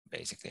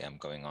basically I'm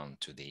going on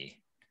to the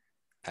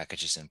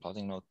packages and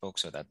plotting notebook.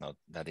 So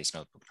that is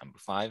notebook number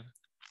 5.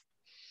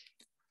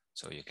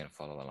 So you can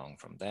follow along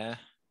from there.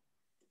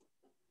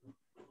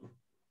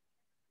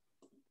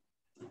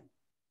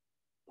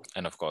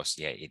 And of course,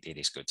 yeah, it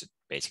is good to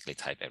basically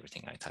type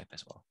everything I type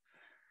as well.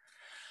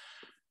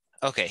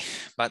 Okay,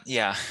 but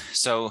yeah,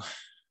 so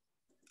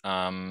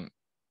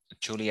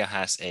Julia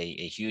has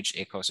a huge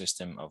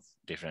ecosystem of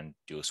different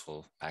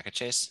useful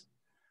packages.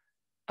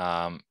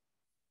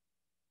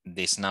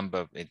 This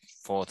number,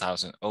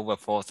 over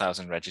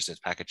 4,000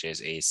 registered packages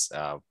is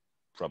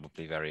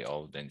probably very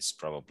old, and it's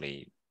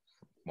probably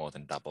more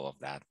than double of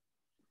that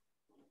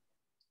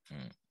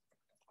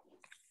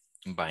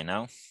by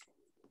now.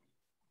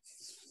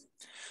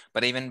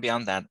 But even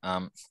beyond that,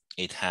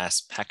 it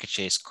has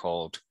packages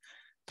called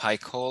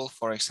pycall,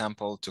 for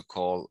example, to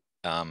call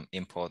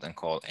import and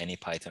call any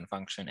Python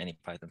function, any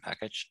Python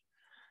package,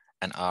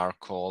 and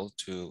rcall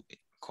to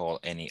call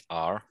any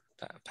R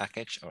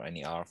package or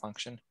any R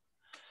function.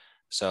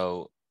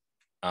 So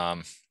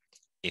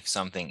if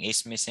something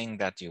is missing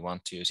that you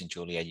want to use in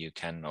Julia, you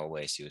can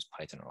always use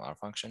Python or R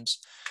functions.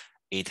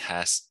 It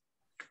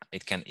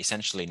can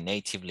essentially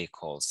natively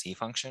call C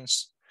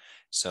functions.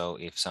 So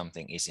if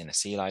something is in a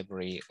C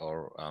library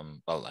or,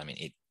 well, I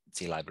mean,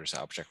 C libraries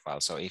are object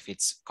files. So if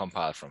it's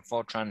compiled from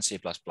Fortran, C++,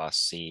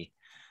 C,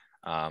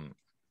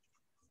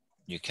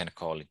 you can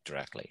call it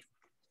directly.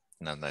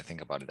 Now that I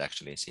think about it,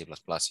 actually, in C++,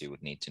 you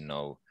would need to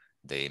know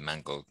the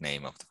mangled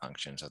name of the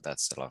function. So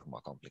that's a lot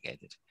more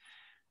complicated.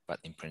 But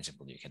in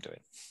principle, you can do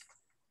it.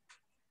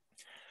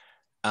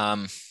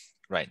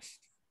 Right.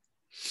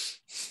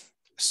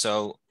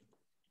 So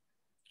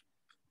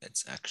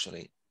let's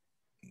actually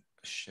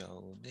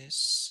show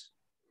this.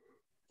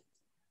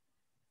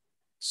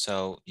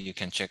 So you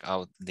can check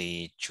out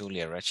the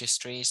Julia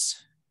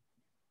registries,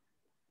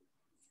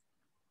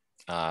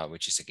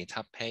 which is a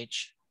GitHub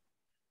page,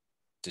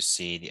 to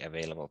see the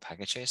available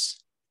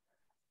packages.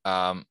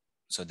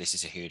 So this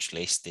is a huge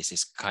list. This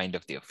is kind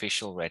of the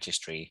official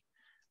registry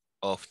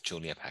of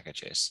Julia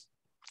packages.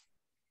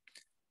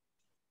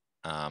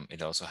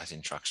 It also has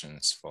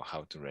instructions for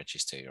how to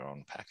register your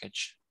own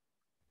package.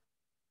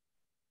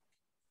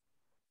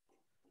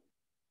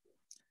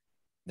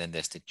 Then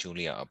there's the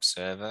Julia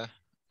Observer.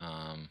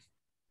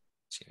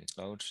 See if it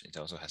loads. It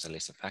also has a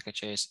list of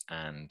packages,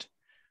 and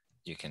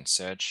you can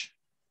search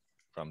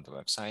from the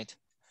website.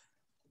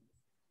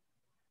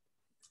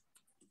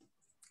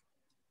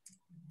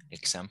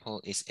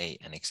 Example is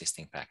an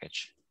existing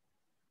package.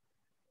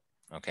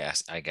 Okay,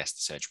 I guess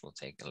the search will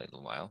take a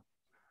little while.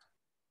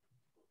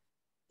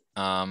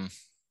 I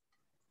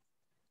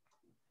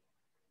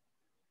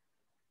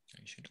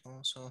should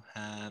also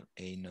have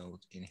a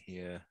note in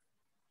here,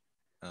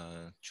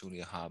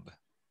 Julia Hub.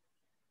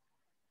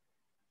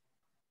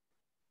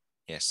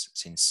 Yes,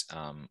 since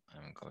I'm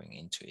going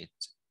into it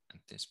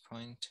at this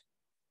point.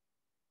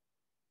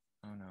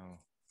 Oh no.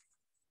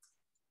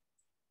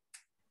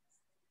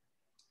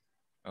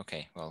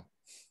 Okay, well,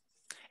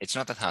 it's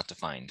not that hard to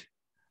find.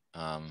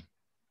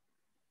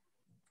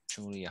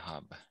 Julia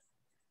Hub.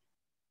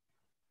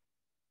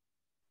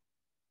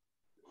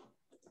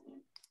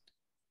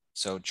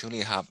 So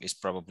Julia Hub is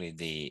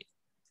probably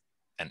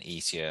an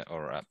easier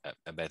or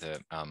a better,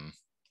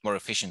 more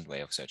efficient way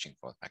of searching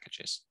for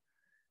packages.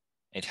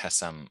 It has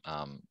some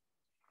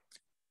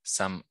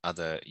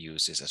other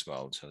uses as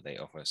well. So they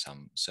offer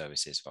some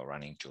services for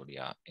running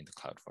Julia in the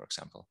cloud, for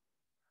example.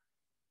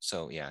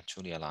 So yeah,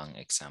 Julia Lang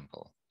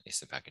example is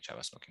the package I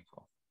was looking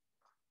for.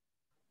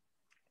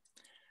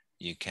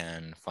 You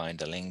can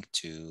find a link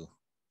to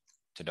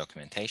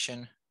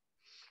documentation,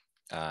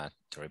 the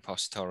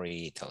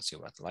repository. It tells you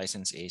what the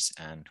license is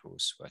and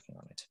who's working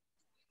on it.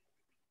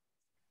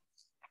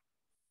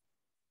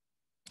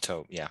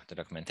 So yeah, the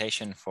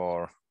documentation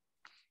for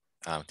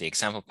the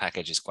example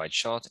package is quite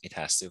short. It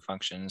has 2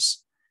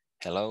 functions,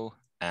 hello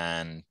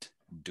and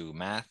do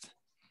math.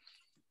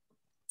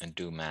 And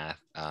do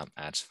math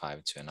adds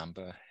 5 to a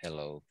number.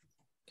 Hello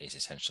is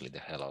essentially the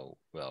hello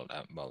world.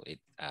 Well, it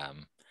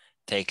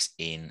takes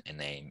in a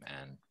name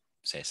and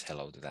says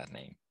hello to that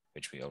name,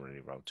 which we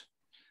already wrote.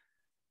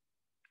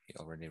 We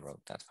already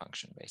wrote that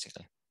function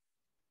basically.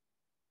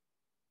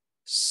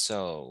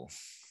 So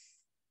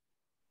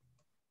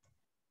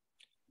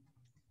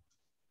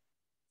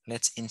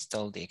let's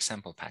install the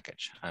example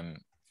package.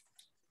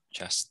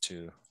 Just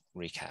to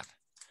recap.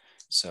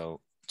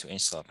 So to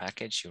install a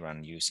package, you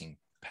run using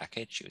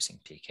package using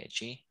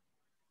pkg.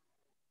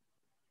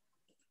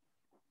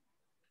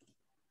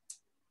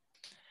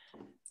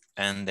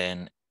 And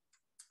then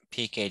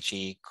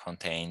pkg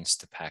contains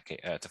the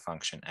package, the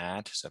function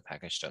add, so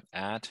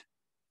package.add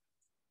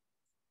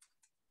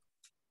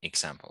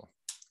example.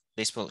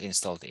 This will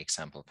install the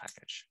example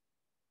package.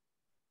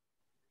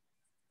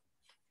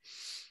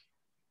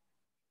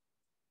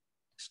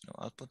 There's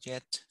no output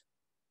yet.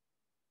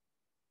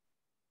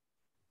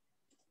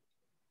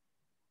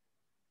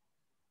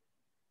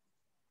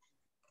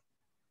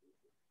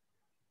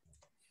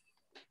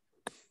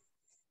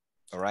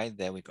 All right,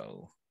 there we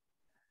go.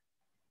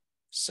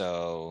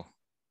 So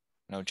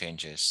no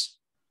changes.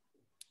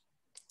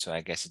 So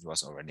I guess it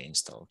was already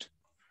installed.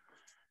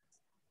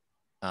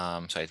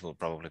 So it will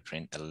probably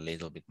print a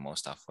little bit more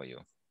stuff for you.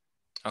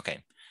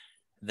 Okay,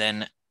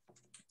 then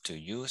to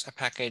use a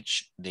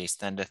package, the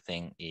standard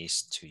thing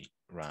is to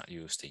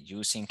use the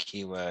using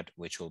keyword,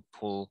 which will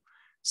pull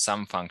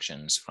some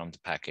functions from the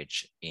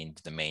package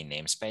into the main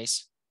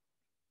namespace.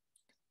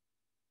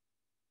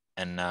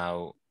 And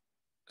now,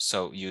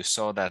 so you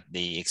saw that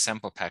the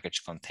example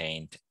package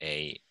contained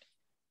a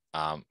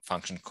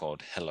function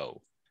called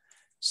hello.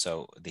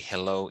 So the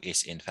hello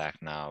is in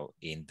fact now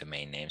in the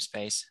main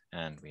namespace,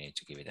 and we need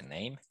to give it a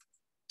name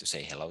to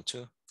say hello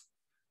to.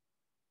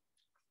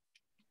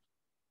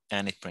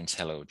 And it prints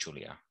hello,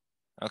 Julia.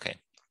 Okay.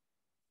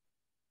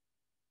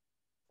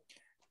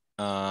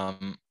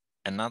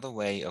 Another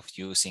way of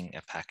using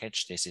a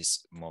package, this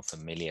is more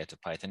familiar to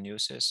Python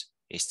users,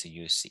 is to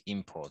use the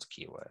import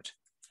keyword.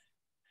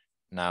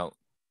 Now,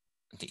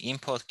 the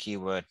import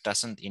keyword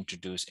doesn't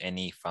introduce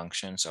any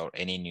functions or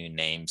any new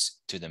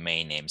names to the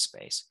main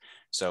namespace.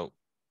 So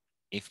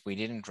if we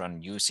didn't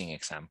run using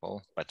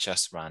example, but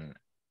just run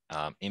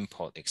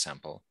import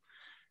example,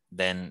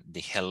 then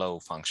the hello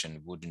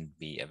function wouldn't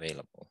be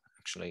available.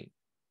 Actually,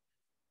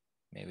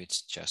 maybe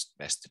it's just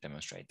best to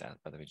demonstrate that,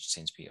 but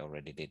since we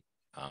already did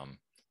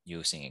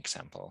using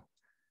example,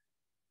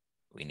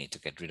 we need to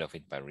get rid of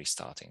it by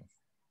restarting.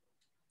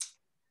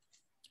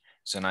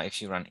 So now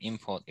if you run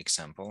import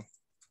example,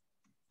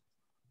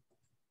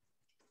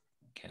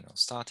 okay, no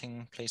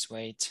starting, please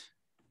wait.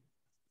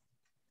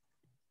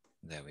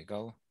 There we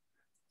go.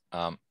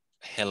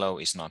 Hello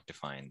is not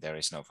defined. There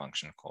is no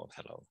function called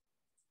hello.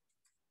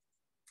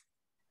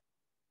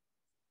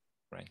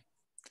 Right.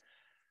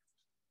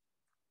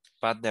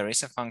 But there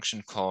is a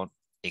function called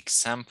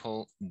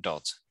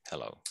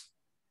example.hello.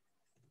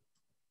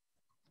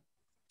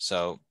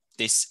 So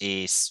this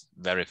is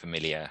very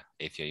familiar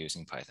if you're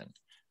using Python.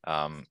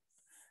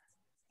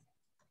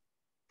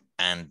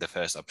 And the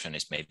first option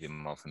is maybe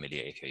more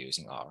familiar if you're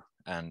using R.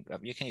 And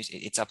you can use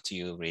it. It's up to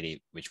you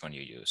really which one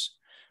you use.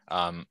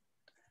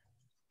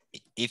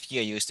 If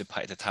you use the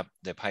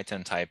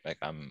Python type like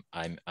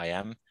I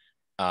am,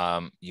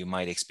 you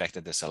might expect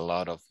that there's a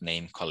lot of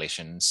name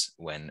collisions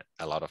when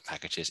a lot of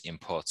packages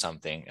import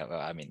something,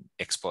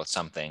 export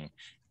something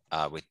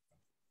with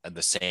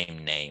the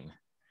same name.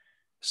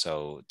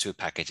 So two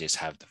packages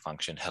have the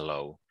function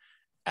hello,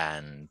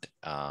 and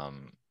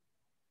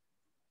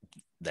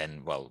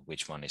then, well,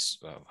 which one is,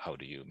 how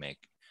do you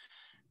make,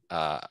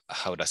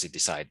 how does it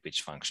decide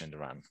which function to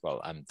run?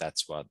 Well,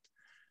 that's what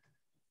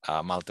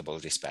multiple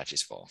dispatch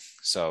is for.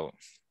 So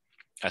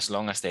as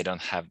long as they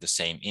don't have the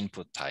same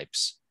input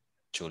types,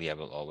 Julia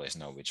will always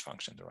know which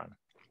function to run.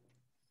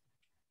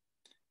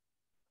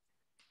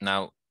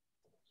 Now,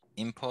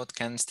 import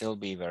can still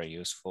be very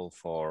useful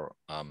for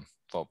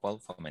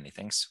many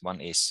things.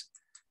 One is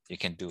you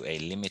can do a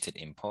limited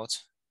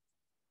import.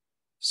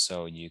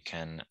 So you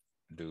can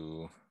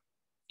do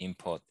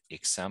import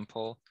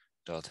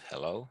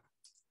example.hello,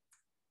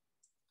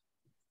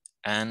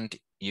 and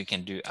you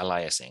can do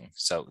aliasing.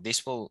 So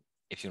this will,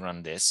 if you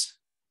run this,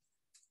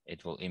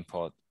 it will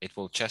import, it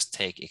will just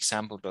take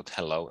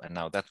example.hello, and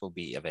now that will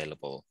be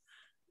available.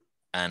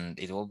 And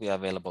it will be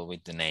available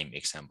with the name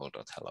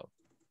example.hello.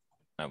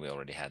 Now we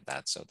already had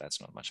that, so that's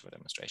not much of a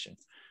demonstration.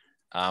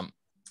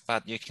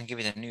 But you can give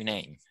it a new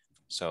name.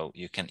 So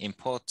you can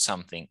import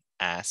something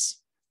as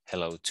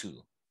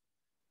hello2.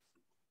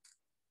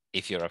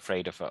 If you're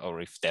afraid of,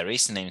 or if there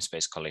is a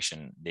namespace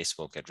collision, this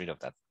will get rid of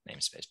that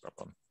namespace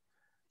problem.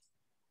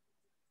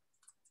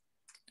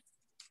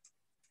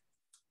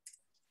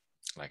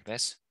 Like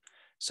this.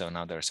 So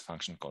now there's a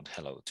function called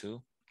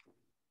hello2.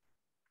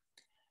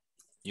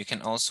 You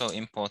can also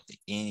import the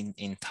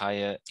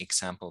entire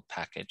example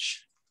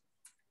package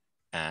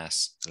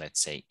as,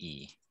 let's say,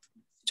 E,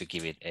 to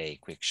give it a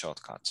quick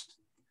shortcut.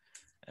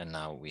 And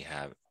now we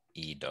have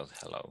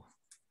e.hello.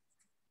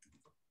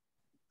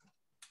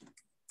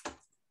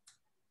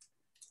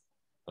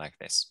 Like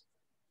this.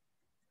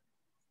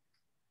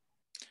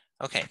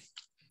 Okay,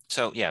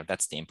 so yeah,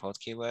 that's the import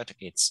keyword.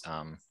 It's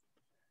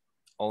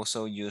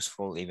also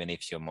useful even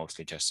if you're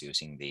mostly just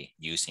using the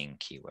using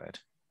keyword.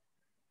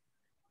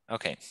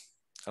 Okay.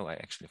 Oh, I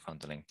actually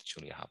found the link to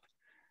Julia Hub.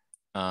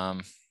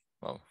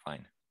 Well,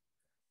 fine.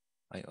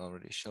 I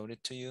already showed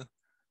it to you.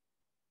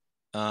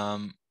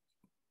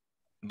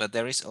 But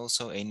there is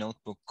also a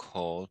notebook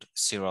called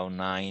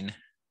 09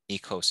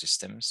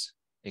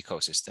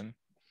 ecosystem.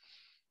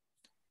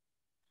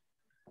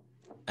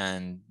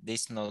 And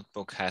this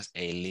notebook has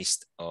a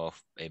list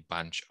of a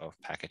bunch of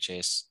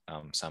packages,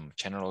 some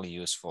generally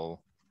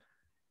useful,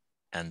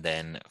 and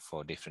then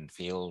for different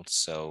fields.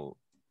 So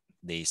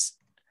these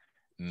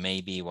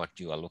may be what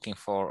you are looking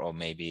for, or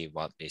maybe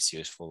what is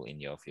useful in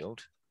your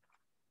field.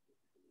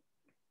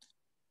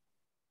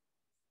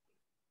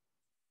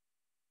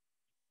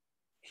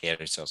 Here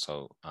is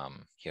also,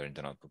 here in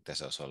the notebook,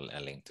 there's also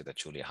a link to the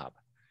Julia Hub.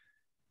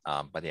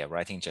 But yeah,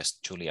 writing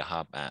just Julia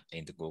Hub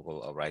into Google,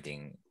 or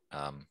writing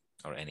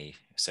or any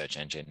search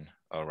engine,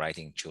 or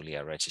writing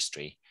Julia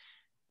registry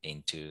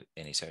into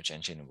any search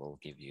engine will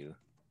give you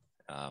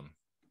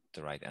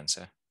the right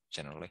answer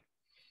generally.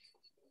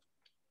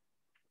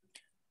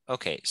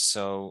 Okay,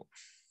 so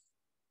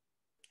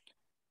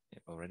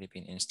you've already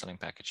been installing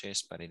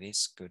packages, but it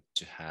is good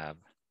to have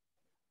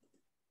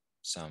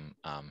some,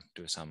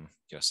 do some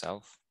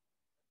yourself.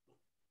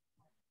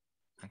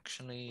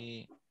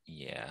 Actually,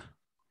 yeah.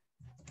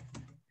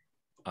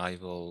 I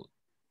will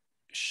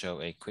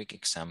show a quick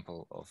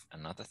example of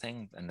another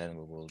thing, and then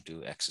we will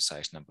do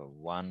exercise number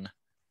 1,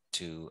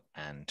 2,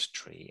 and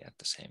 3 at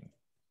the same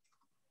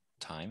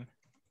time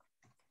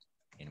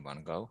in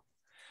one go.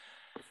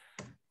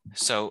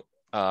 So,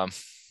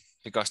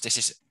 because this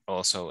is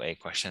also a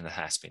question that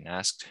has been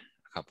asked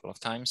a couple of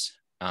times.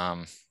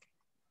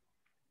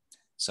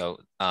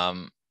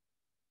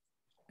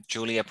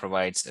 Julia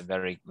provides a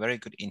very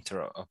good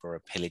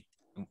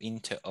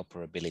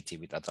interoperability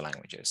with other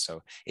languages.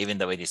 So even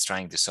though it is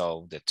trying to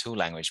solve the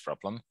 2-language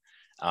problem,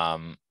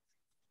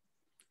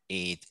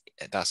 it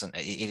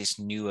is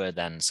newer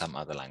than some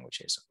other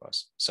languages, of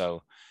course.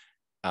 So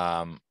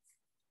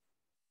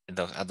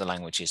those other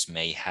languages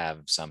may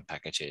have some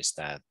packages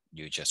that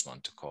you just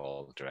want to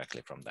call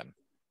directly from them.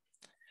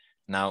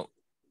 Now,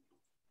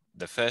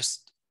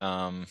 first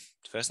I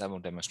will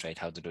demonstrate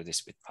how to do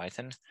this with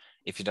Python.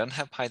 If you don't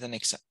have Python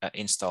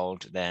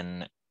installed,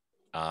 then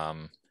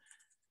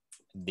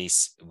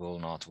this will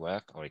not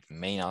work, or it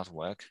may not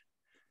work.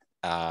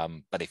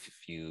 But if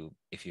you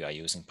are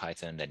using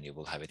Python, then you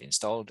will have it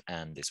installed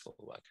and this will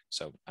work.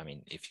 So, I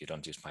mean, if you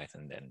don't use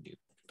Python, then you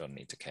don't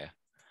need to care.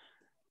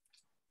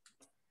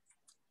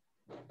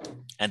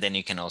 And then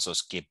you can also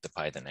skip the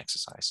Python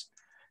exercise.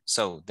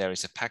 So there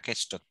is a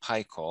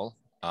package.py call.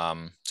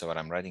 So what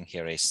I'm writing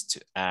here is to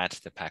add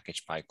the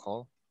package py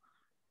call.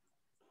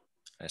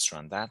 Let's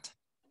run that.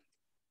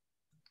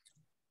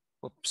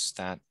 Whoops,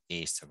 that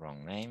is the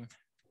wrong name.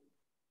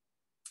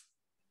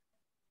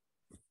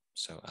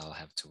 So I'll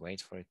have to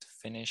wait for it to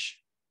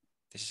finish.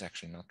 This is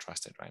actually not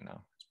trusted right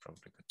now. It's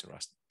probably good to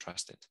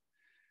trust it.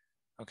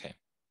 Okay.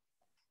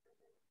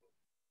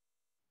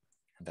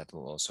 And that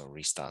will also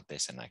restart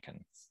this and I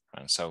can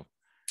run. So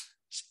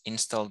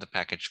install the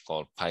package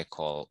called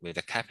pycall with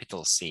a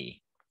capital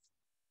C.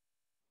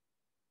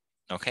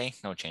 Okay,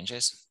 no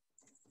changes.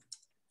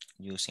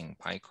 Using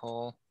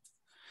pycall.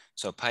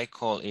 So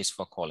pycall is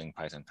for calling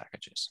Python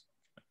packages.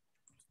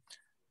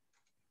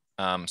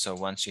 So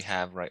once you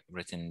have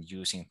written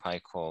using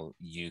pycall,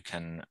 you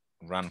can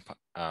run,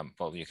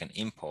 well, you can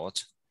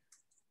import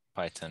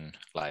Python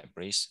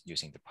libraries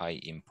using the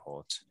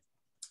pyimport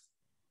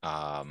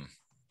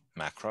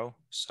macro.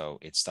 So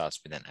it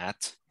starts with an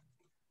 @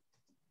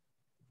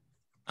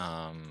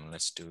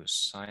 let's do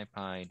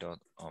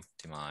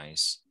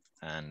scipy.optimize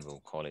and we'll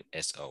call it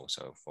SO,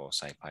 so for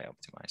scipy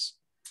optimize.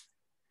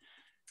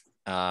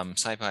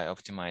 Scipy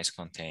optimize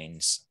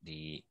contains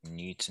the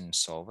Newton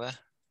solver.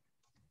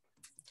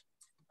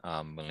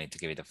 We'll need to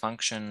give it a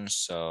function,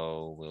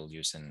 so we'll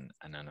use an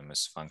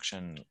anonymous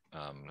function.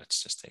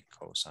 Let's just take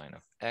cosine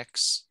of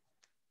x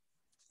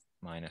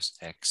minus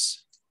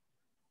x.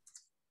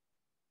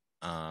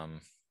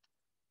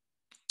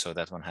 So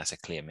that one has a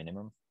clear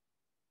minimum.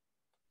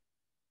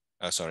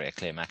 Oh, sorry, a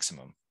clear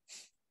maximum.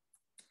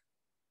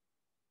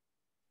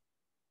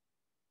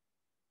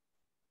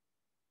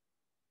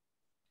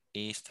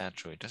 Is that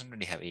true? It doesn't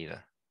really have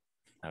either.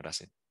 Now does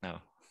it?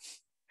 No.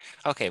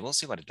 Okay, we'll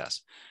see what it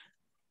does.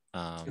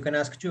 You can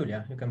ask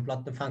Julia. You can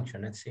plot the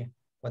function and see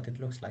what it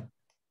looks like.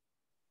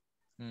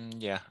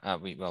 Yeah,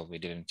 we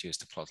didn't use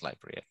the plot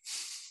library yet.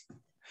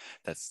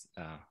 That's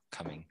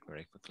coming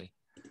very quickly.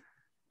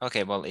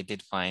 Okay, well, it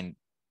did find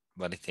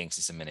what it thinks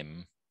is a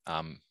minimum.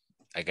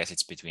 I guess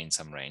it's between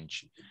some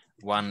range.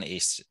 1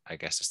 is, I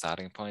guess, the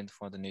starting point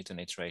for the Newton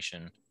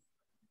iteration.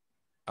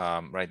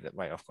 Right,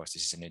 of course,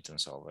 this is a Newton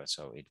solver,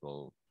 so it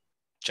will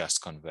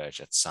just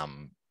converge at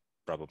some,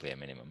 probably a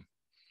minimum.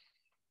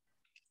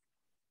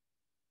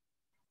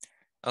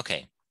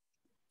 Okay.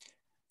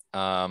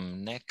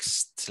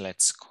 Next,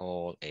 let's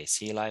call a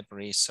C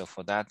library. So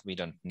for that, we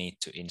don't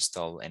need to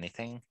install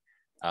anything.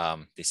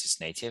 This is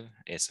native.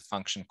 It's a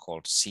function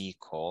called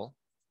ccall.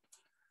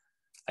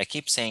 I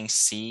keep saying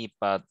C,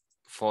 but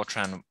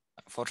Fortran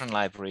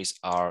libraries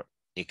are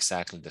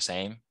exactly the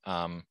same.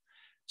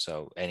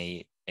 So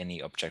any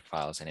object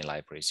files, any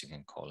libraries you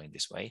can call in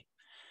this way.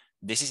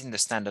 This is in the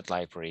standard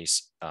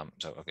libraries.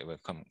 So okay,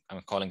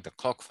 I'm calling the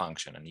clock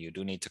function, and you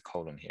do need to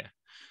colon here.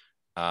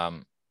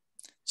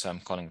 So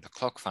I'm calling the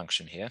clock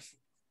function here.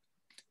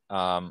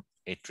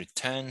 It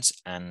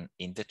returns an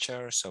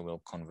integer, so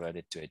we'll convert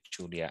it to a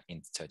Julia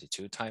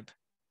int32 type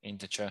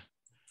integer.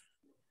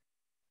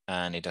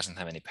 And it doesn't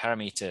have any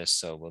parameters,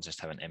 so we'll just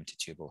have an empty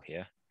tuple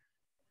here,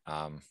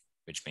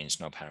 which means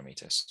no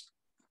parameters.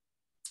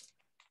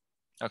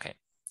 Okay,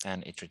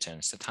 and it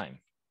returns the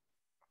time.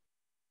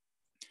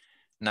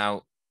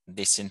 Now,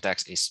 this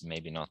syntax is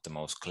maybe not the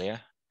most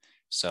clear,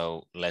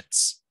 so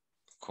let's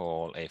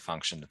call a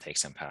function that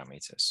takes some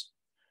parameters.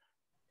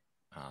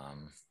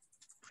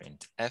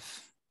 Print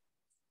f.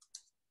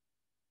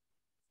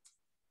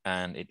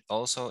 And it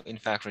also, in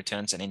fact,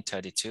 returns an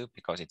int32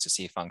 because it's a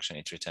C function.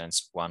 It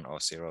returns 1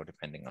 or 0,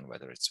 depending on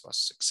whether it was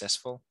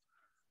successful.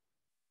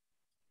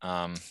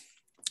 But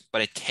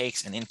it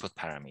takes an input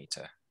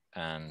parameter,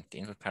 and the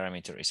input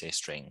parameter is a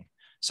string.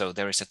 So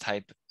there is a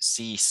type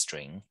C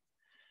string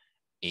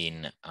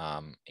in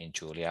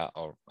Julia,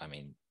 or I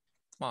mean,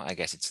 well, I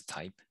guess it's a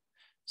type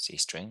C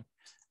string.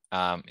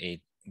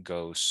 It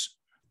goes,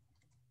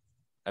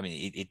 I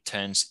mean, it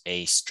turns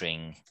a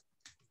string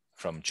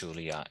from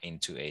Julia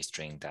into a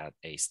string that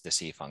the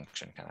C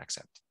function can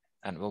accept,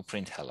 and we'll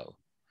print hello.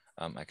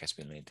 I guess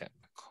we'll need a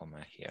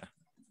comma here.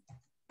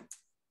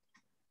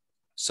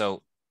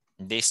 So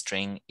this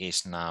string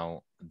is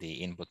now the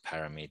input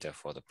parameter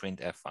for the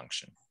printf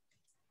function.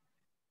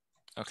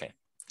 Okay,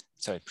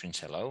 so it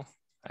prints hello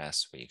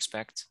as we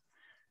expect.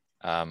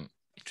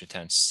 It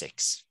returns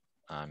 6.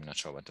 I'm not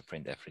sure what the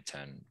printf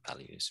return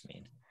values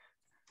mean,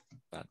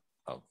 but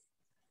oh,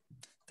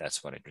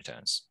 that's what it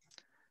returns.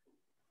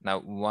 Now,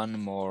 one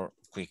more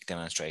quick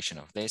demonstration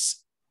of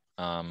this,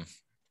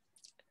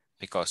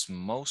 because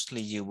mostly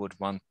you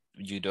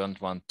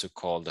don't want to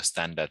call the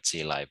standard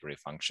C library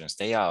functions.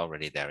 They are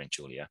already there in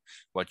Julia.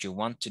 What you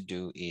want to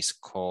do is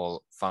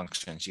call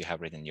functions you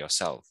have written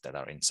yourself that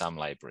are in some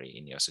library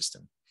in your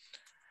system.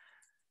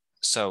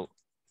 So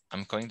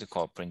I'm going to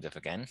call printf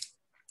again,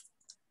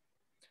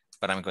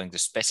 but I'm going to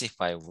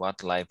specify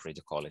what library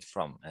to call it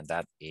from, and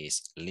that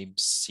is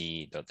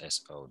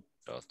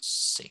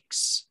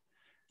libc.so.6.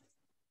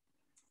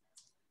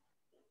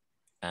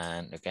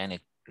 And again,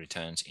 it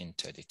returns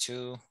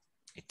int32.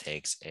 It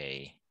takes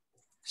a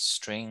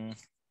string,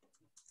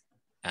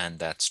 and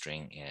that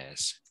string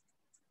is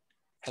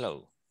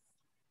hello.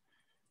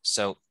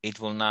 So it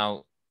will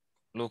now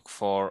look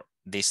for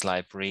this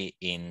library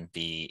in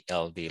the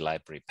LD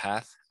library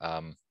path,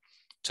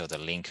 so the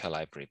linker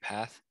library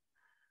path,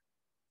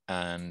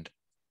 and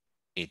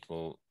it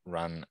will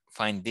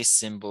find this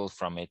symbol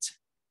from it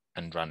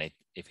and run it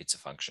if it's a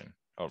function,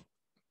 or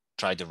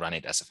try to run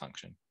it as a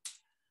function.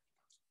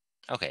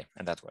 Okay,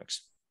 and that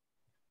works.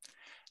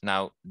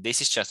 Now,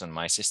 this is just on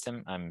my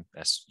system.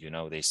 As you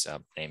know, these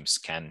names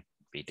can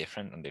be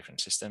different on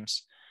different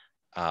systems.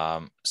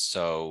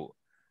 So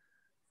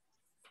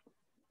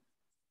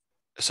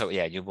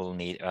yeah, you will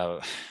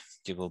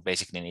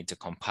basically need to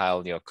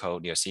compile your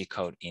code, your C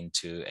code,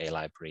 into a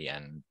library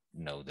and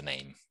know the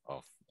name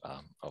of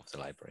the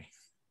library.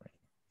 Right?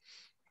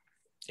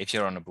 If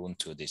you're on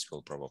Ubuntu, this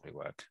will probably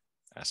work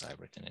as I've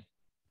written it.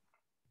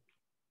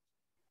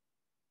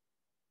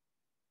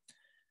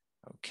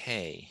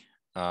 Okay.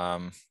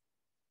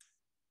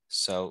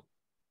 So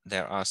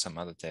there are some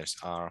other, there's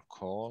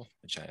rcall,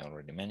 which I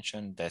already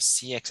mentioned. There's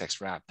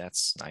cxxwrap,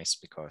 that's nice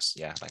because,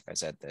 yeah, like I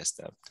said, there's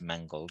the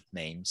mangled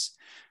names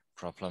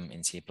problem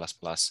in C++.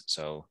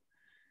 So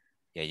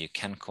yeah, you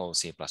can call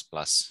C++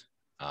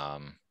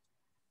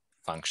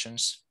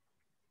 functions.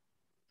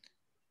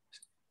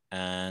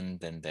 And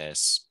then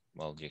there's,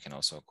 well, you can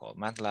also call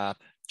MATLAB,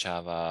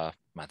 Java,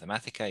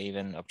 Mathematica,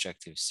 even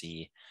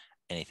Objective-C,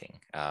 anything,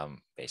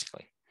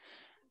 basically.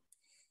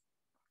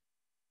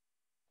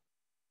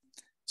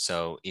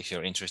 So if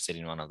you're interested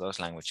in one of those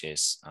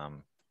languages,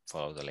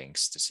 follow the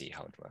links to see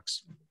how it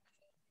works.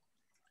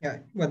 Yeah,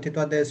 I wanted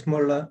to add a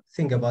small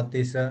thing about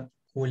this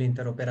cool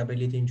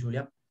interoperability in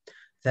Julia.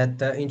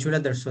 That in Julia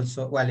there's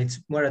also, well,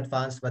 it's more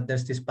advanced, but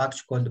there's this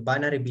package called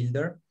binary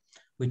builder,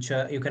 which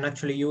you can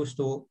actually use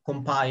to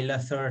compile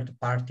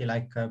third-party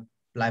like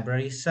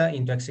libraries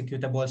into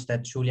executables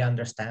that Julia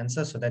understands.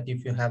 So that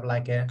if you have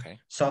like a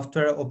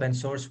software open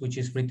source, which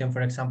is written,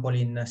 for example,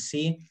 in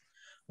C,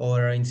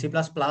 or in C++,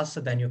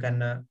 then you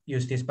can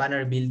use this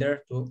binary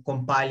builder to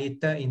compile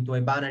it into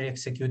a binary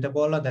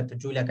executable that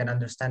Julia can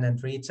understand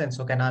and reads, and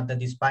so can add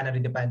this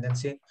binary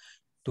dependency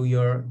to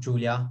your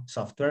Julia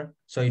software.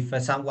 So if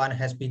someone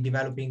has been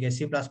developing a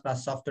C++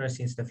 software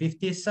since the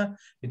 50s,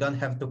 you don't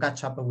have to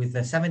catch up with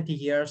the 70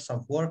 years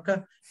of work.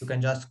 You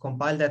can just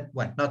compile that,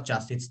 well, not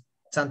just, it's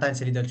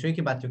sometimes a little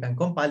tricky, but you can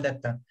compile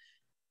that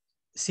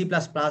C++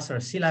 or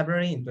C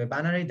library into a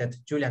binary that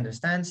Julia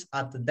understands,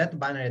 add that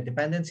binary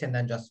dependency, and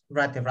then just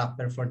write a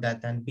wrapper for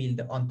that and build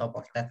on top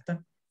of that.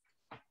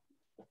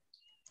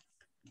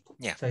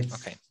 Yeah, so it's,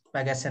 okay.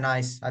 I guess, a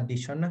nice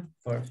addition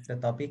for the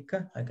topic.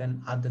 I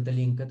can add the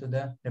link to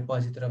the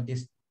repository of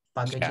this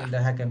package in the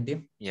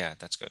HackMD. Yeah,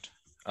 that's good.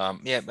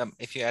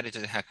 If you add it to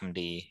the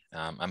HackMD,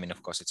 I mean,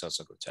 of course, it's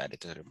also good to add it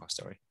to the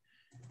repository.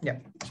 Yeah.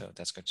 So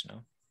that's good to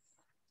know.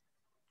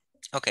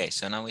 Okay,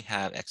 so now we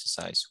have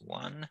exercise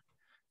 1.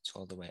 It's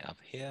all the way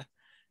up here.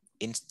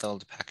 Install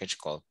the package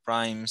called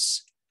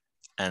primes,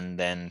 and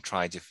then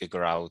try to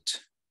figure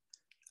out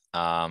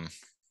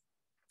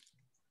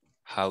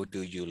how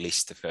do you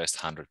list the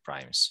first 100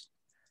 primes.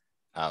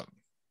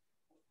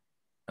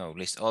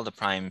 List all the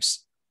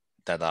primes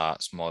that are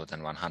smaller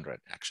than 100,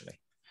 actually.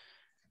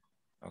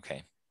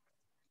 Okay.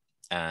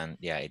 And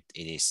yeah, it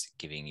is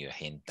giving you a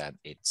hint that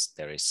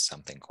there is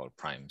something called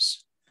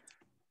primes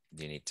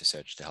you need to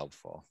search the help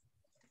for.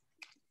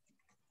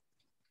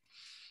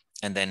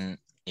 And then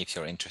if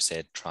you're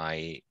interested,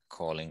 try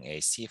calling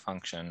a C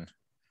function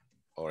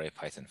or a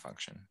Python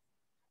function.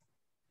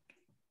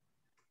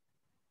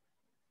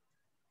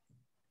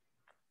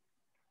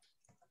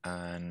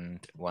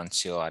 And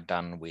once you are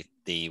done with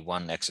the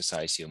one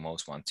exercise you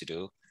most want to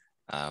do,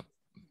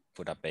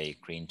 put up a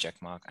green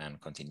check mark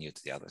and continue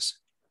to the others.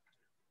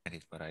 I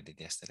did what I did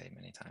yesterday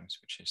many times,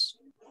 which is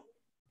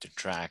to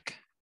drag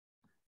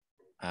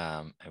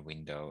a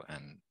window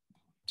and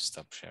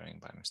stop sharing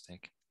by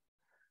mistake.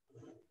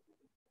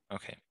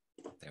 Okay,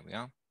 there we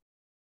are.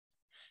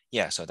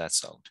 Yeah, so that's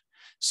solved.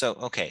 So,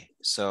 okay,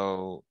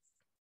 so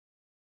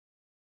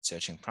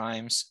searching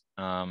primes.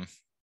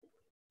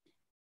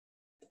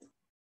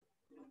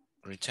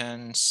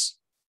 Returns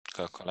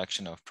a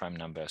collection of prime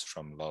numbers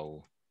from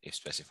low if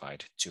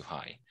specified to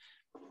high.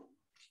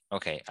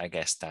 Okay, I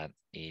guess that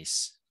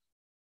is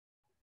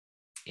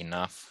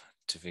enough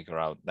to figure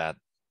out that.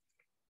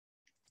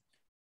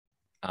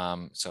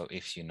 So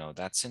if you know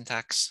that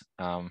syntax,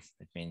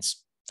 it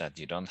means that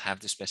you don't have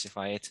to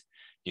specify it.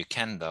 You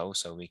can though,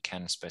 so we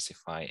can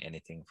specify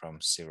anything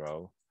from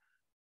 0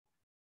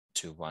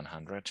 to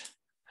 100,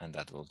 and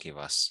that will give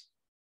us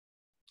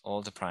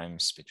all the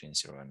primes between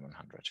 0 and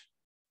 100.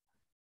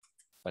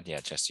 But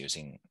yeah, just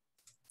using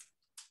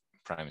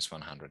primes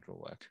 100 will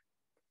work.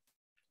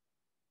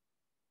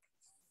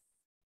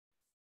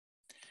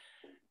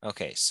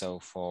 Okay, so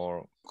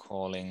for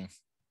calling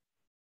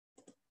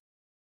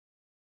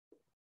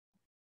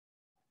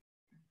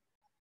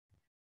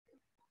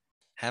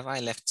have I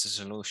left the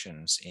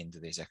solutions into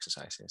these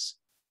exercises?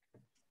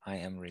 I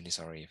am really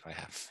sorry if I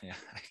have. Yeah,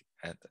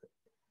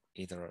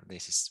 either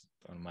this is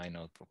on my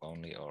notebook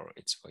only or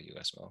it's for you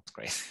as well.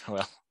 Great.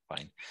 Well,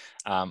 fine.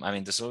 I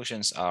mean, the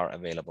solutions are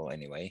available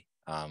anyway,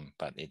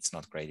 but it's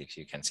not great if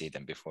you can see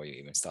them before you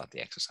even start the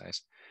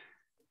exercise.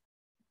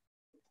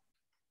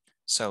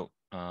 So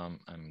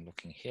I'm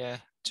looking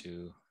here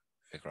to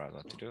figure out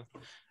what to do.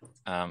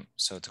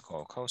 So to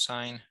call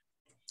cosine,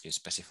 you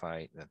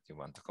specify that you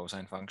want the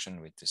cosine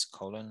function with this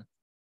colon,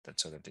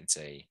 so that it's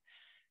a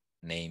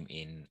name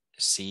in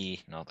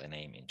C, not a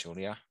name in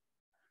Julia.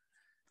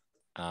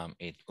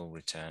 It will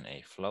return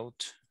a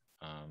float.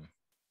 I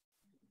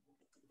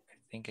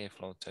think a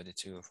float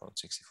 32 or float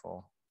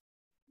 64.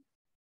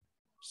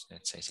 So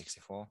let's say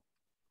 64.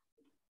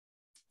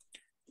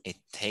 It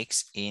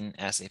takes in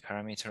as a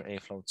parameter a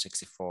float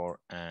 64,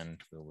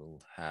 and we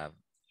will have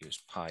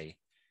used pi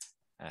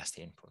as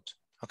the input.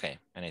 Okay,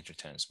 and it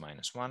returns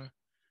 -1,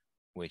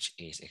 which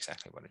is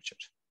exactly what it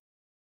should.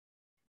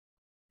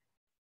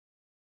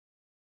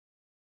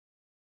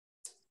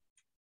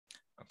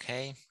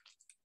 Okay,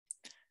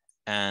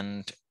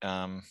 and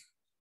to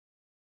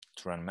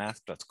run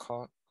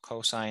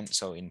math.cosine.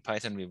 So in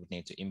Python, we would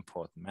need to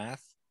import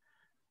math.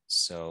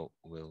 So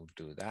we'll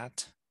do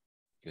that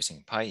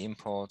using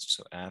PyImport.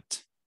 So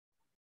at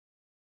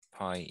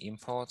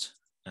PyImport,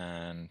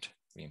 and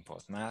we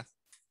import math.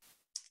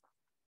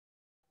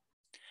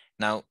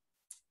 Now,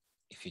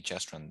 if you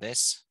just run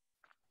this,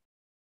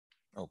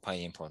 oh,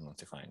 PyImport not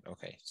defined.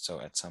 Okay,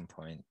 so at some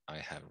point I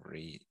have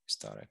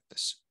restarted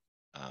this,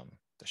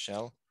 the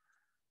shell.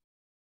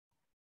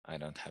 I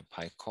don't have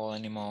PyCall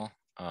anymore.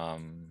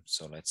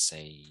 So let's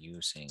say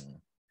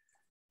using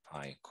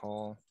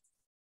PyCall.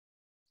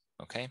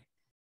 Okay.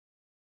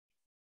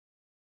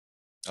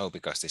 Oh,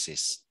 because this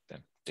is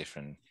the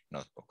different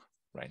notebook,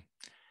 right?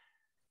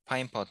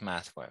 PyImport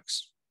math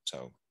works.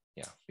 So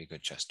yeah, we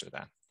could just do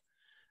that.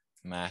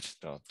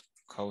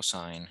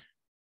 Math.cosine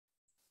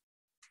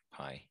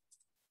pi.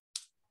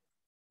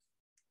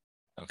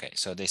 Okay,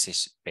 so this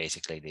is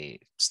basically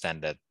the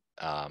standard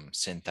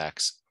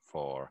syntax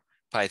for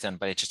Python,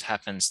 but it just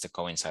happens to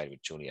coincide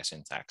with Julia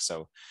syntax.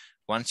 So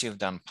once you've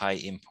done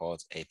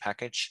PyImport a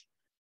package,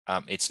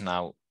 it's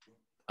now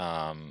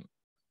a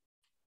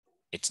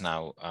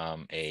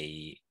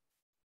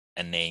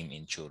name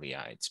in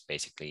Julia. It's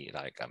basically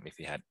like if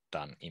you had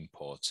done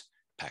import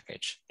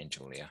package in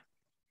Julia.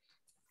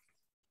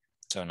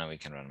 So now we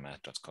can run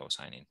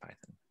math.cosine in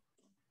Python.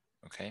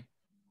 Okay.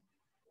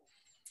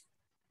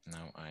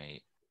 Now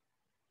I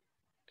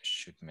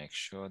should make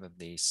sure that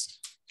these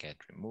get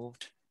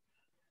removed.